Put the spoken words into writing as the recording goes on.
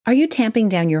Are you tamping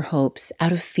down your hopes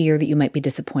out of fear that you might be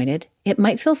disappointed? It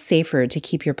might feel safer to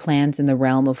keep your plans in the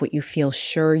realm of what you feel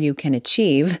sure you can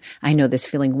achieve. I know this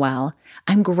feeling well.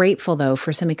 I'm grateful, though,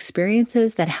 for some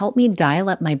experiences that help me dial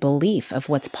up my belief of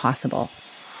what's possible.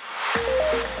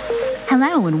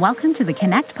 Hello, and welcome to the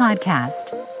Connect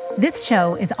Podcast. This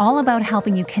show is all about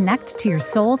helping you connect to your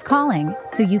soul's calling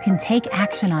so you can take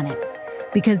action on it.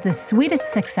 Because the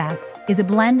sweetest success is a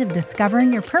blend of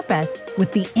discovering your purpose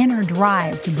with the inner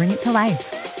drive to bring it to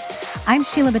life. I'm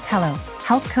Sheila Botelho,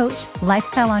 health coach,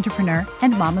 lifestyle entrepreneur,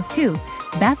 and mom of two,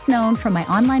 best known for my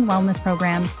online wellness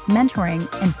programs, mentoring,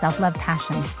 and self-love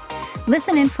passion.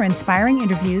 Listen in for inspiring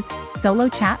interviews, solo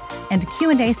chats, and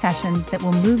Q&A sessions that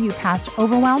will move you past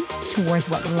overwhelm towards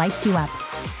what lights you up.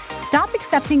 Stop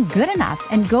accepting good enough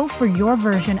and go for your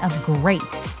version of great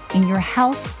in your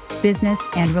health, business,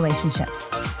 and relationships.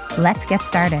 Let's get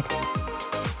started.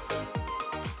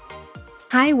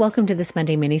 Hi, welcome to this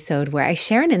Monday mini-sode where I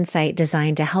share an insight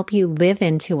designed to help you live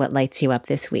into what lights you up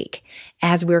this week.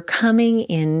 As we're coming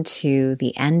into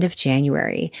the end of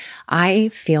January, I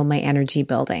feel my energy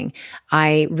building.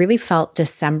 I really felt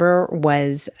December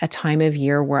was a time of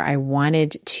year where I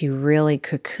wanted to really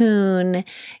cocoon,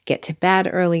 get to bed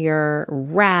earlier,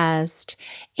 rest,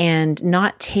 and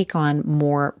not take on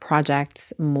more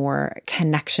projects, more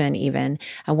connection even.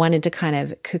 I wanted to kind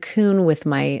of cocoon with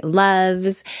my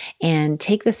loves and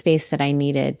take the space that I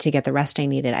needed to get the rest I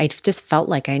needed. I just felt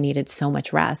like I needed so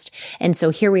much rest. And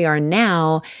so here we are now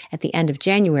at the end of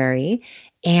January,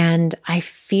 and I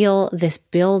feel this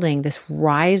building, this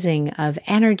rising of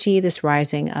energy, this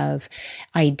rising of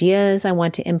ideas I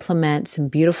want to implement, some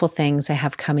beautiful things I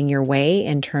have coming your way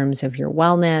in terms of your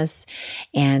wellness,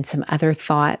 and some other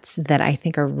thoughts that I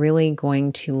think are really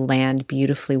going to land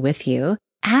beautifully with you.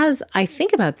 As I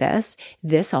think about this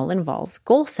all involves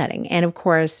goal setting. And of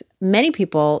course, many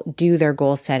people do their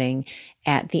goal setting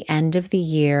at the end of the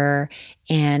year.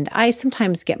 And I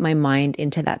sometimes get my mind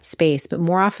into that space, but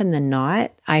more often than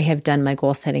not, I have done my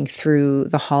goal setting through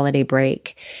the holiday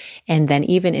break and then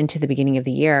even into the beginning of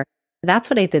the year. That's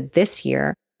what I did this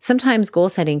year. Sometimes goal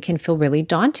setting can feel really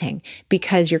daunting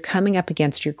because you're coming up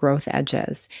against your growth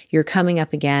edges. You're coming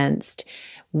up against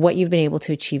what you've been able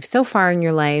to achieve so far in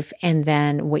your life and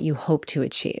then what you hope to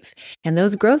achieve. And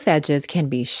those growth edges can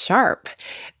be sharp.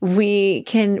 We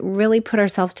can really put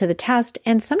ourselves to the test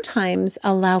and sometimes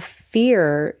allow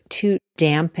fear to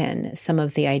dampen some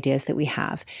of the ideas that we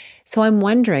have. So I'm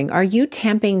wondering, are you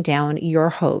tamping down your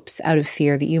hopes out of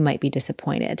fear that you might be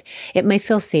disappointed? It might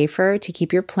feel safer to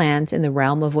keep your plans in the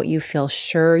realm of what you feel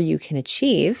sure you can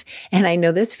achieve. And I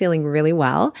know this feeling really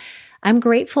well. I'm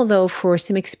grateful, though, for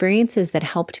some experiences that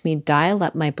helped me dial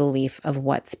up my belief of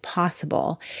what's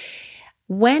possible.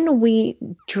 When we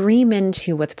dream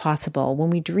into what's possible, when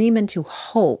we dream into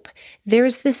hope,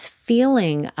 there's this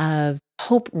feeling of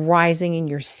hope rising in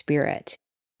your spirit.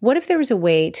 What if there was a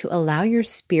way to allow your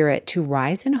spirit to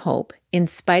rise in hope in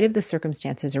spite of the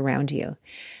circumstances around you?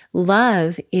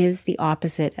 Love is the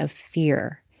opposite of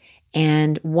fear.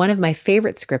 And one of my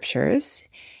favorite scriptures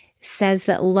says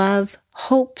that love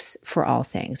hopes for all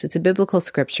things. It's a biblical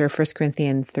scripture, 1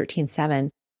 Corinthians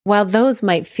 13:7. While those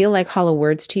might feel like hollow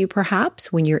words to you,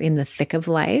 perhaps, when you're in the thick of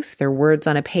life, they're words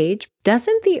on a page,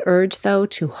 doesn't the urge, though,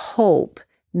 to hope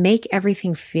make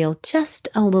everything feel just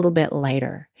a little bit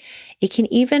lighter? It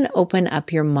can even open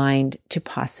up your mind to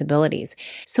possibilities.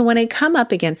 So when I come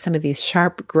up against some of these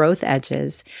sharp growth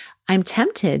edges, I'm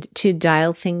tempted to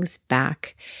dial things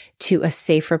back to a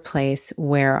safer place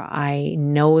where I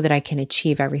know that I can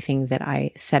achieve everything that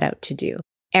I set out to do.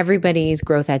 Everybody's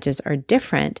growth edges are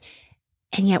different.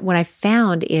 And yet what I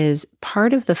found is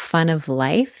part of the fun of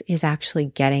life is actually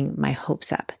getting my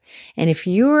hopes up. And if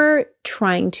you're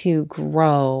trying to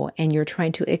grow and you're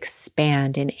trying to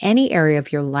expand in any area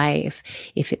of your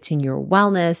life, if it's in your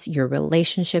wellness, your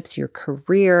relationships, your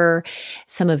career,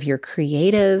 some of your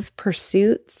creative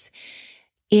pursuits,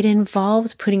 it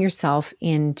involves putting yourself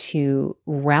into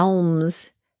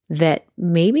realms that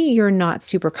maybe you're not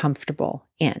super comfortable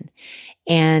in.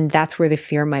 And that's where the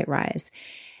fear might rise.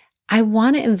 I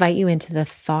want to invite you into the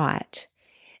thought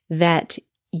that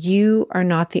you are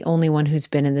not the only one who's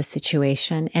been in this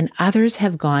situation, and others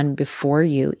have gone before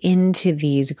you into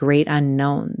these great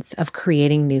unknowns of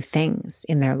creating new things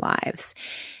in their lives.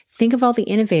 Think of all the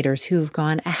innovators who've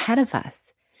gone ahead of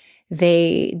us.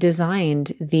 They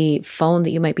designed the phone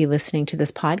that you might be listening to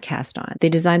this podcast on. They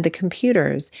designed the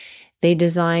computers. They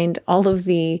designed all of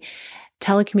the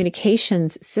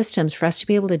telecommunications systems for us to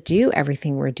be able to do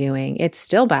everything we're doing. It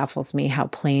still baffles me how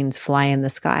planes fly in the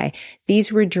sky.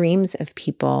 These were dreams of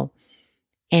people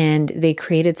and they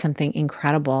created something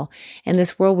incredible. And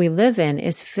this world we live in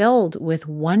is filled with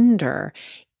wonder.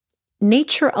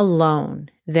 Nature alone,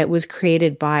 that was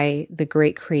created by the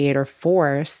great creator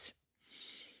force,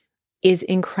 is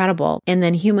incredible. And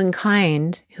then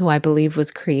humankind, who I believe was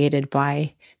created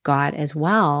by God as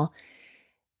well,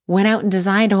 went out and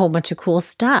designed a whole bunch of cool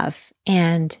stuff.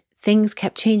 And things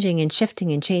kept changing and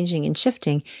shifting and changing and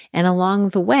shifting. And along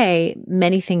the way,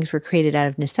 many things were created out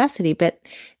of necessity, but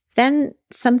then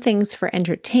some things for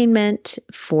entertainment,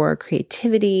 for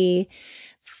creativity,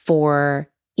 for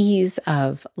ease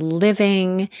of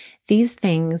living. These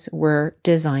things were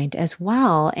designed as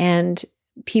well. And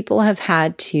people have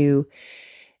had to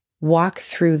walk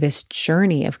through this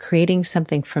journey of creating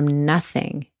something from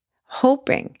nothing,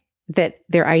 hoping that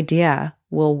their idea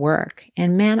will work.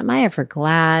 And man, am I ever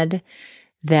glad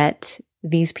that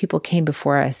these people came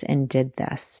before us and did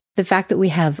this. The fact that we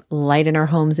have light in our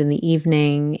homes in the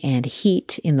evening and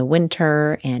heat in the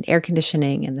winter and air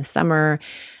conditioning in the summer,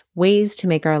 ways to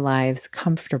make our lives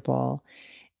comfortable,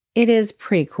 it is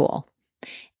pretty cool.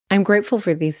 I'm grateful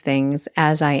for these things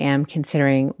as I am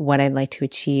considering what I'd like to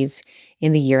achieve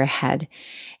in the year ahead,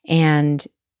 and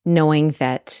knowing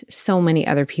that so many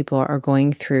other people are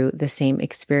going through the same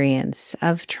experience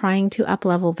of trying to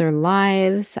up-level their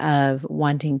lives, of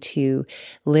wanting to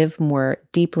live more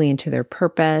deeply into their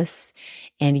purpose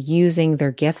and using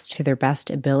their gifts to their best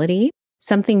ability.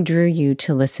 Something drew you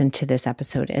to listen to this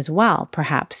episode as well.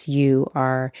 Perhaps you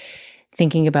are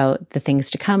thinking about the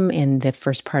things to come in the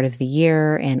first part of the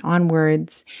year and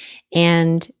onwards,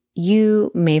 and you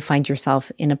may find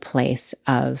yourself in a place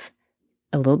of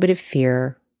a little bit of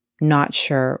fear, not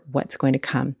sure what's going to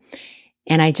come.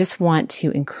 And I just want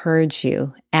to encourage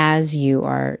you, as you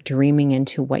are dreaming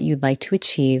into what you'd like to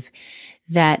achieve,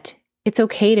 that it's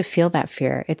okay to feel that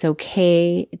fear. It's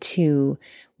okay to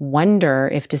wonder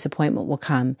if disappointment will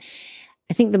come.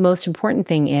 I think the most important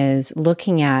thing is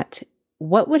looking at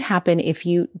what would happen if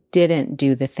you didn't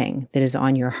do the thing that is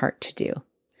on your heart to do.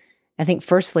 I think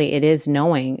firstly, it is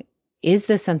knowing, is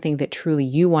this something that truly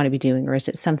you want to be doing, or is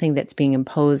it something that's being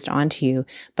imposed onto you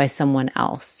by someone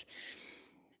else?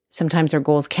 Sometimes our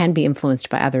goals can be influenced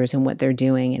by others and what they're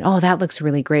doing. And, oh, that looks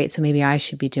really great, so maybe I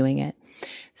should be doing it.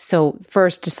 So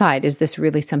first decide, is this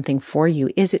really something for you?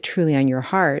 Is it truly on your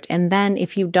heart? And then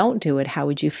if you don't do it, how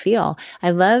would you feel? I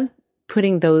love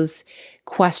putting those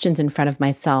questions in front of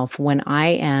myself when I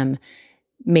am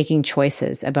making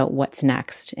choices about what's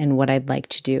next and what I'd like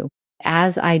to do.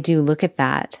 As I do look at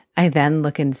that, I then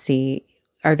look and see,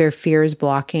 are there fears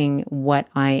blocking what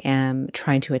I am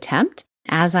trying to attempt?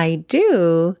 As I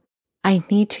do, I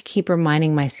need to keep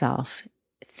reminding myself,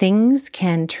 things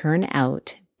can turn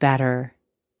out better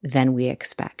than we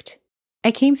expect.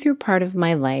 I came through part of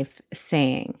my life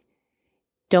saying,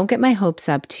 don't get my hopes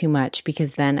up too much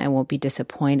because then I won't be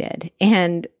disappointed.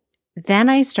 And then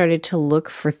I started to look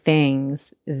for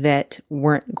things that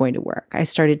weren't going to work. I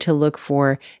started to look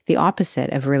for the opposite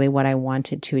of really what I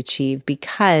wanted to achieve,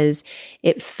 because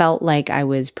it felt like I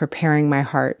was preparing my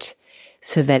heart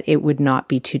so that it would not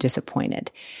be too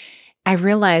disappointed. I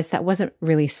realized that wasn't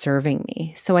really serving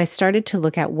me. So I started to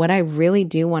look at what I really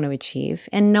do want to achieve,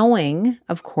 and knowing,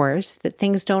 of course, that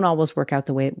things don't always work out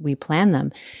the way we plan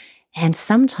them. And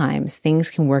sometimes things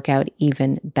can work out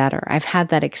even better. I've had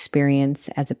that experience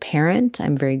as a parent.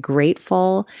 I'm very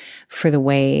grateful for the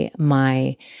way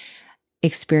my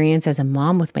experience as a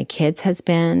mom with my kids has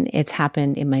been. It's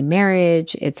happened in my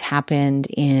marriage. It's happened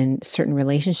in certain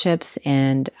relationships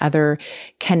and other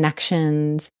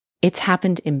connections. It's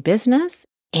happened in business.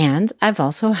 And I've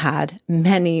also had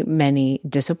many, many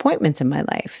disappointments in my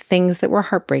life, things that were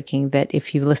heartbreaking that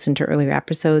if you listen to earlier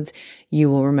episodes, you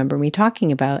will remember me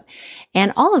talking about.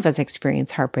 And all of us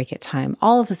experience heartbreak at times.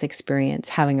 All of us experience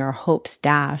having our hopes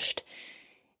dashed.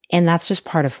 And that's just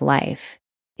part of life.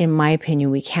 In my opinion,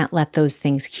 we can't let those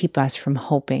things keep us from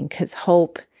hoping, because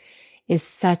hope is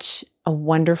such a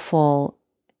wonderful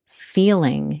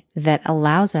feeling that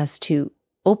allows us to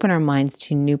open our minds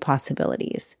to new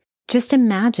possibilities. Just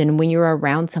imagine when you're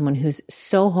around someone who's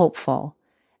so hopeful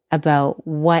about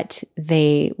what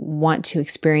they want to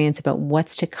experience, about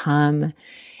what's to come.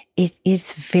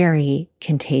 It's very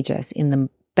contagious in the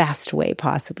best way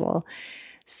possible.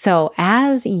 So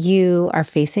as you are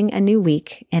facing a new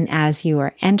week and as you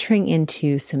are entering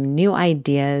into some new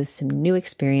ideas, some new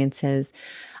experiences,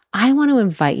 I want to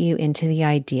invite you into the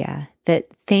idea that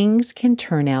things can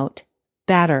turn out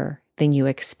better than you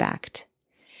expect.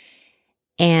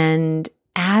 And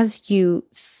as you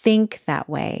think that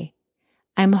way,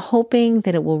 I'm hoping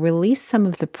that it will release some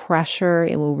of the pressure,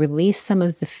 it will release some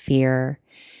of the fear,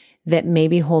 that may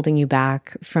be holding you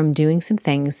back from doing some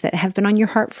things that have been on your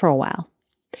heart for a while.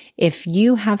 If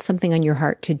you have something on your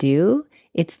heart to do,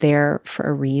 it's there for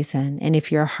a reason. And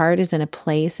if your heart is in a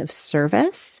place of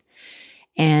service,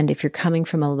 and if you're coming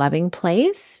from a loving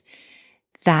place,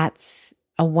 that's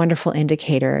a wonderful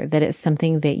indicator that it's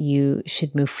something that you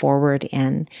should move forward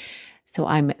in. So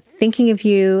I'm thinking of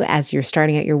you as you're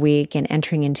starting out your week and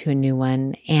entering into a new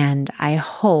one. And I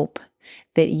hope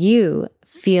that you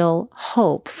feel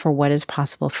hope for what is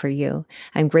possible for you.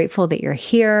 I'm grateful that you're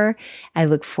here. I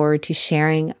look forward to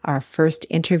sharing our first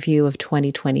interview of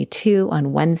 2022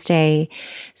 on Wednesday.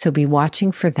 So be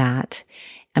watching for that.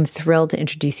 I'm thrilled to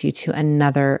introduce you to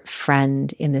another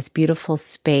friend in this beautiful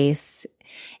space.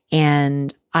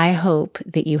 And I hope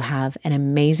that you have an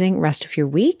amazing rest of your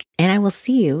week, and I will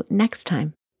see you next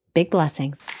time. Big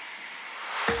blessings.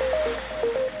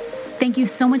 Thank you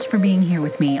so much for being here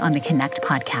with me on the Connect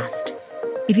podcast.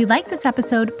 If you like this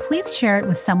episode, please share it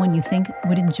with someone you think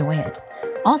would enjoy it.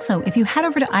 Also, if you head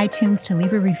over to iTunes to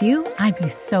leave a review, I'd be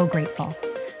so grateful.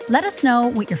 Let us know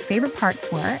what your favorite parts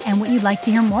were and what you'd like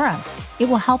to hear more of. It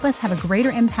will help us have a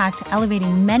greater impact,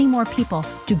 elevating many more people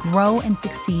to grow and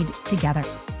succeed together.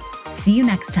 See you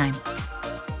next time.